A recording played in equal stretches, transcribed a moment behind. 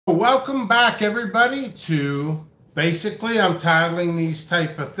Welcome back, everybody, to basically I'm titling these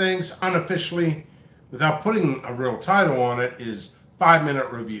type of things unofficially without putting a real title on it is 5-minute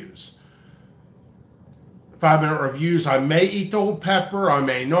reviews. 5-minute reviews. I may eat the whole pepper, I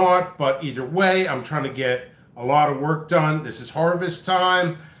may not, but either way, I'm trying to get a lot of work done. This is harvest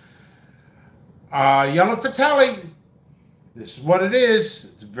time. Yellow Fatalii. This is what it is.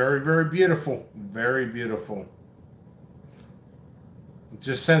 It's very, very beautiful. Very beautiful.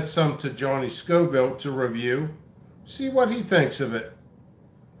 Just sent some to Johnny Scoville to review. See what he thinks of it.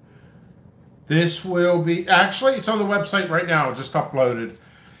 This will be, actually, it's on the website right now. Just uploaded.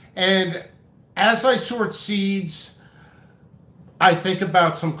 And as I sort seeds, I think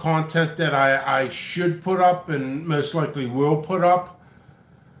about some content that I should put up and most likely will put up.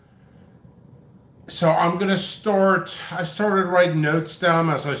 So I'm going to start, I started writing notes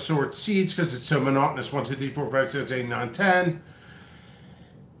down as I sort seeds because it's so monotonous. 1, 2, 3, 4, 5, 6, 8, 9, 10.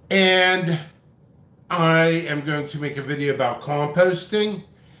 And I am going to make a video about composting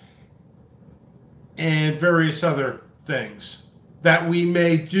and various other things that we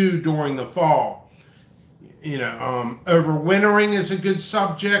may do during the fall. You know, overwintering is a good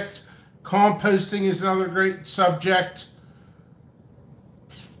subject. Composting is another great subject.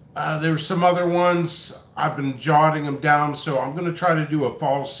 There's some other ones. I've been jotting them down, so I'm going to try to do a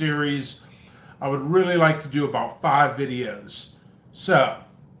fall series. I would really like to do about 5 videos. So,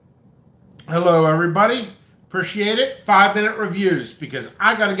 hello everybody. Appreciate it. 5-minute reviews because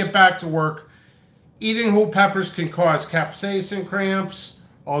I got to get back to work. Eating whole peppers can cause capsaicin cramps,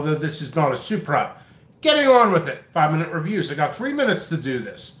 although this is not a super hot. Getting on with it. 5-minute reviews. I got 3 minutes to do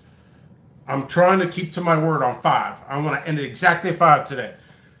this. I'm trying to keep to my word on 5. I want to end it exactly at 5 today.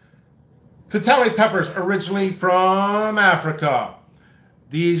 Fatalii peppers originally from Africa.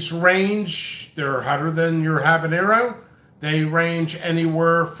 These range, they're hotter than your habanero. They range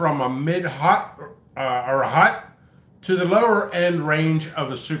anywhere from a mid-hot or a hot to the lower end range of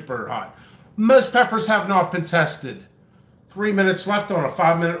a super hot. Most peppers have not been tested. 3 minutes left on a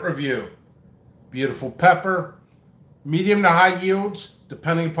 5-minute review. Beautiful pepper, medium to high yields,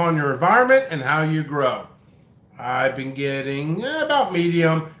 depending upon your environment and how you grow. I've been getting about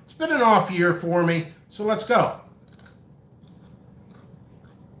medium. It's been an off year for me, so let's go.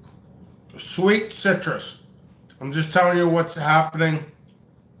 Sweet citrus. I'm just telling you what's happening.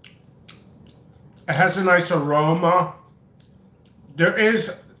 It has a nice aroma. There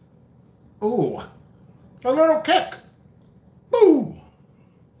is, ooh, a little kick. Ooh.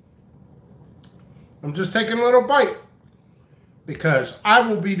 I'm just taking a little bite because I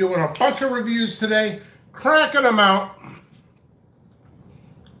will be doing a bunch of reviews today, cracking them out.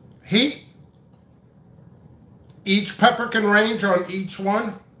 Heat. Each pepper can range on each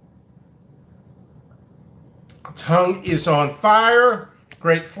one. Tongue is on fire.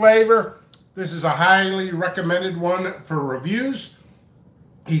 Great flavor. This is a highly recommended one for reviews.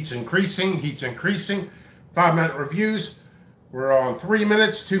 Heat's increasing. Heat's increasing. 5-minute reviews. We're on 3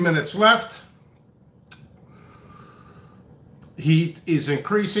 minutes. 2 minutes left. Heat is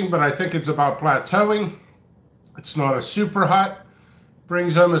increasing, but I think it's about plateauing. It's not a super hot.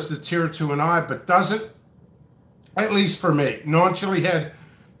 Brings almost a tear to an eye, but doesn't. At least for me. Non-chili head,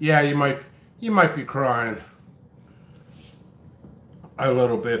 yeah, you might be crying a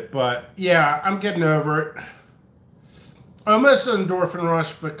little bit, but yeah, I'm getting over it. Almost an endorphin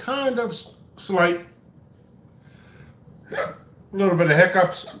rush, but kind of slight. A little bit of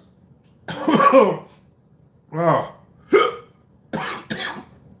hiccups. Oh.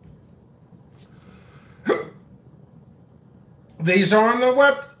 These are on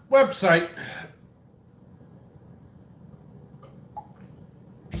the website.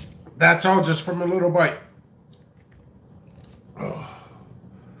 That's all just from a little bite. Oh.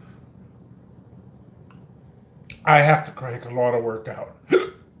 I have to crank a lot of work out.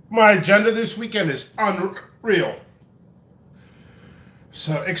 My agenda this weekend is unreal.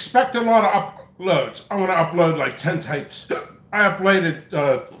 So expect a lot of uploads. I want to upload like 10 types. I uploaded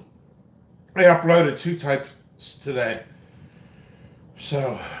 2 types today.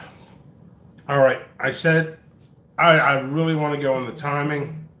 So, all right, I said I really want to go on the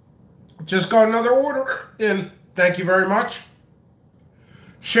timing. Just got another order in. Thank you very much.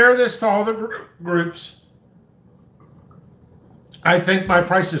 Share this to all the groups. I think my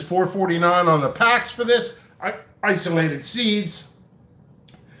price is $4.49 on the packs for this. Isolated seeds.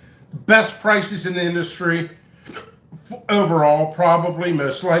 Best prices in the industry overall, probably,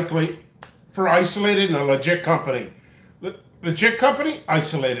 most likely, for isolated and a legit company. Legit company,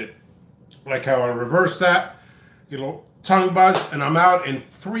 isolated. Like how I reverse that. Get a little tongue buzz, and I'm out in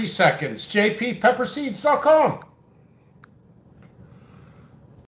 3 seconds. jppepperseeds.com.